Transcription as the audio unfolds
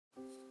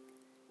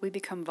We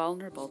become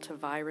vulnerable to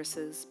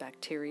viruses,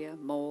 bacteria,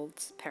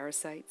 molds,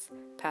 parasites,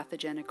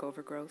 pathogenic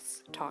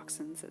overgrowths,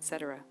 toxins,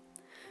 etc.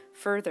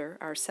 Further,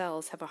 our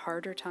cells have a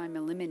harder time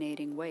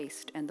eliminating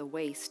waste, and the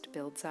waste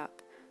builds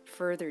up,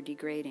 further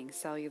degrading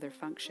cellular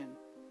function.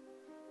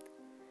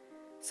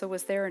 So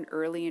was there an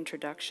early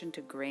introduction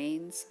to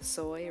grains,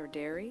 soy, or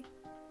dairy?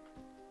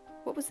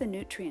 What was the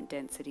nutrient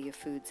density of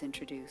foods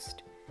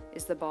introduced?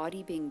 Is the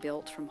body being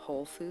built from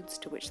whole foods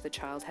to which the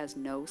child has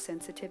no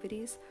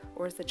sensitivities,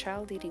 or is the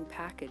child eating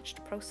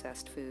packaged,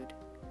 processed food?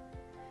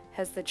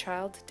 Has the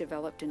child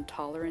developed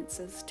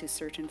intolerances to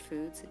certain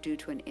foods due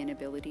to an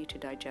inability to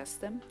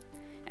digest them?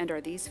 And are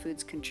these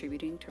foods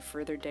contributing to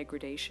further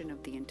degradation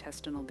of the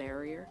intestinal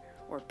barrier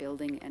or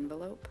building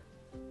envelope?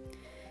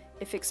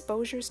 If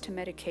exposures to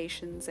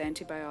medications,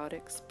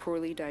 antibiotics,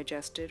 poorly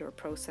digested or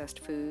processed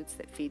foods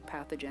that feed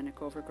pathogenic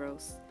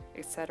overgrowths,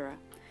 etc.,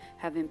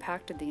 have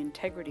impacted the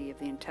integrity of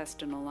the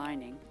intestinal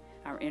lining,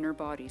 our inner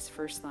body's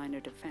first line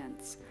of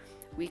defense,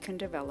 we can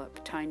develop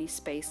tiny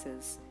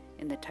spaces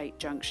in the tight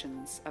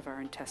junctions of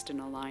our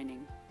intestinal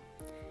lining.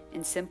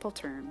 In simple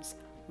terms,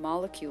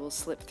 molecules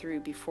slip through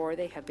before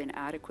they have been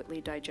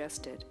adequately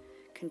digested,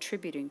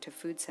 contributing to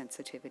food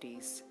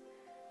sensitivities.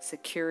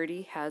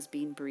 Security has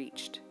been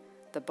breached.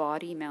 The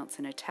body mounts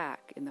an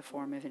attack in the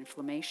form of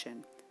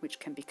inflammation, which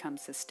can become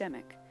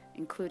systemic,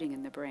 including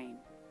in the brain.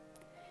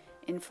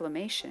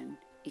 Inflammation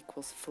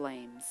equals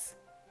flames.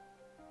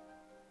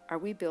 Are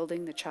we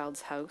building the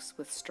child's house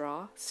with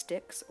straw,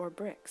 sticks, or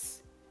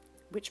bricks?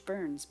 Which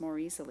burns more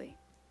easily?